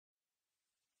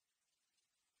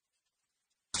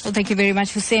Well, thank you very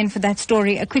much, Hussein, for that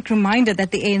story. A quick reminder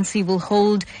that the ANC will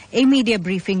hold a media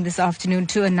briefing this afternoon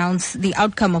to announce the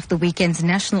outcome of the weekend's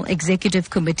National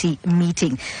Executive Committee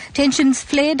meeting. Tensions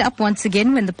flared up once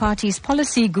again when the party's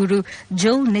policy guru,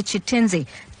 Jill Nichitenze,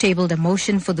 tabled a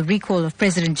motion for the recall of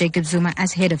President Jacob Zuma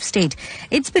as head of state.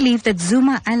 It's believed that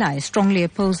Zuma allies strongly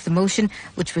opposed the motion,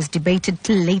 which was debated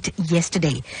till late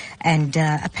yesterday. And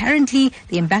apparently,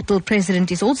 the embattled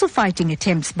president is also fighting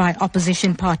attempts by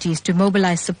opposition parties to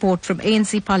mobilize support from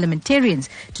ANC parliamentarians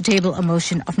to table a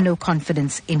motion of no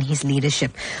confidence in his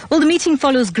leadership. Well, the meeting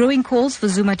follows growing calls for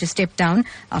Zuma to step down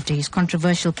after his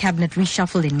controversial cabinet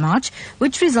reshuffle in March,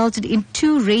 which resulted in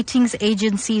 2 ratings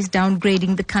agencies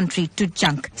downgrading the country to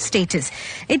junk status.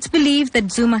 It's believed that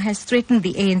Zuma has threatened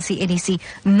the ANC-NEC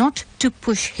not to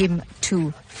push him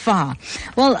too far.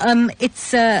 Well,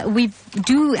 we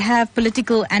do have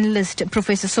political analyst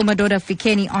Professor Somadoda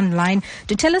Fikeni online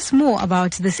to tell us more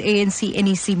about this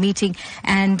ANC-NEC meeting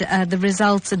and the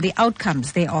results and the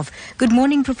outcomes thereof. Good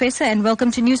morning, Professor, and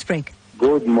welcome to Newsbreak.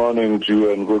 Good morning to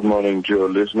you and good morning to your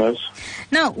listeners.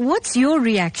 Now, what's your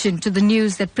reaction to the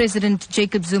news that President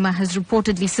Jacob Zuma has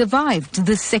reportedly survived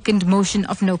this second motion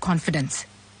of no confidence?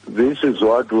 This is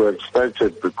what we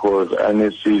expected because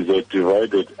NEC is a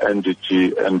divided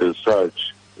entity, and as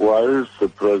such, whilst the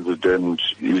president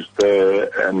is there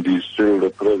and is still the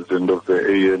president of the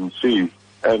ANC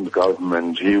and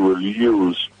government, he will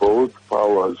use both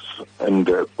powers and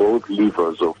both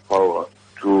levers of power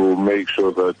to make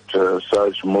sure that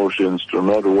such motions do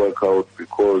not work out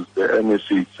because the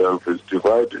NEC itself is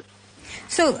divided.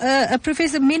 So,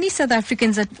 Professor, many South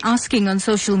Africans are asking on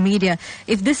social media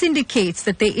if this indicates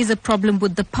that there is a problem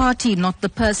with the party, not the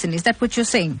person. Is that what you're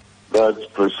saying? That's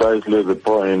precisely the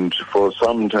point. For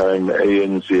some time,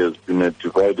 ANC has been a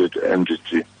divided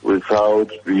entity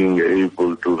without being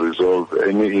able to resolve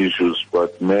any issues,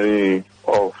 but many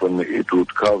often it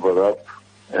would cover up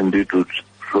and it would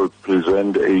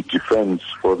present a defense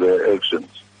for their actions.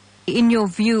 In your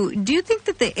view, do you think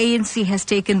that the ANC has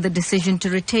taken the decision to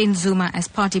retain Zuma as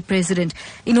party president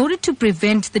in order to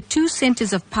prevent the 2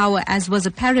 centers of power, as was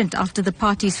apparent after the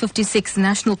party's 56th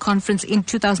national conference in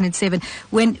 2007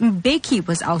 when Mbeki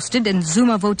was ousted and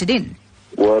Zuma voted in?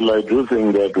 Well, I do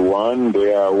think that, one,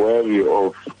 they are wary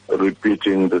of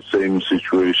repeating the same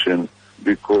situation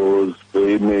because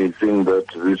they may think that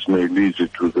this may lead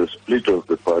to the split of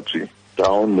the party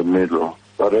down the middle,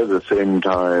 but at the same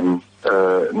time,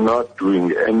 not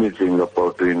doing anything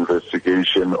about the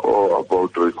investigation or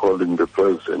about recalling the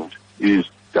president is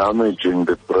damaging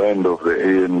the brand of the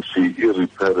ANC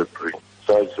irreparably,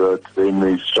 such that they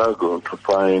may struggle to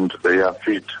find their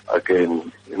feet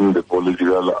again in the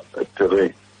political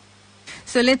terrain.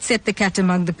 So let's set the cat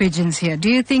among the pigeons here. Do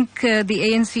you think the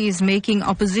ANC is making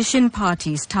opposition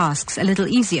parties' tasks a little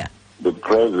easier? The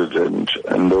president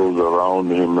and those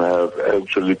around him have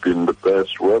actually been the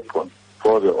best weapon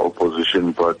for the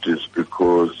opposition parties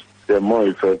because they're more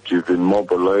effective in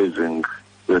mobilizing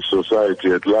the society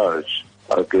at large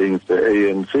against the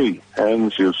ANC.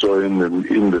 Hence, you saw in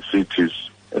the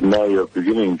cities, and now you're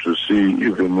beginning to see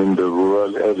even in the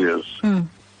rural areas,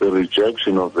 the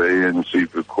rejection of the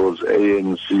ANC because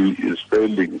ANC is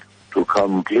failing to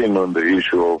come clean on the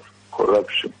issue of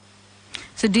corruption.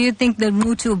 So do you think the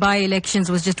Mutu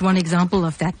by-elections was just one example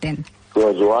of that then? It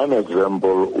was one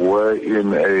example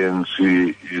wherein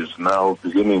ANC is now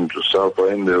beginning to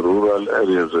suffer in the rural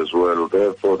areas as well.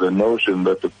 Therefore, the notion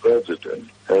that the president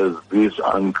has this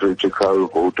uncritical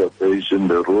voter base in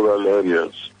the rural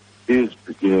areas is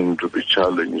beginning to be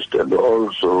challenged. And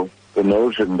also, the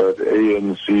notion that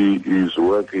ANC is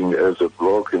working as a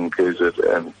bloc in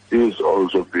KZN is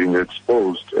also being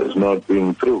exposed as not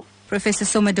being true. Professor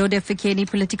Somadoda Fikeni,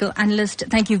 political analyst,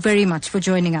 thank you very much for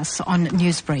joining us on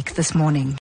Newsbreak this morning.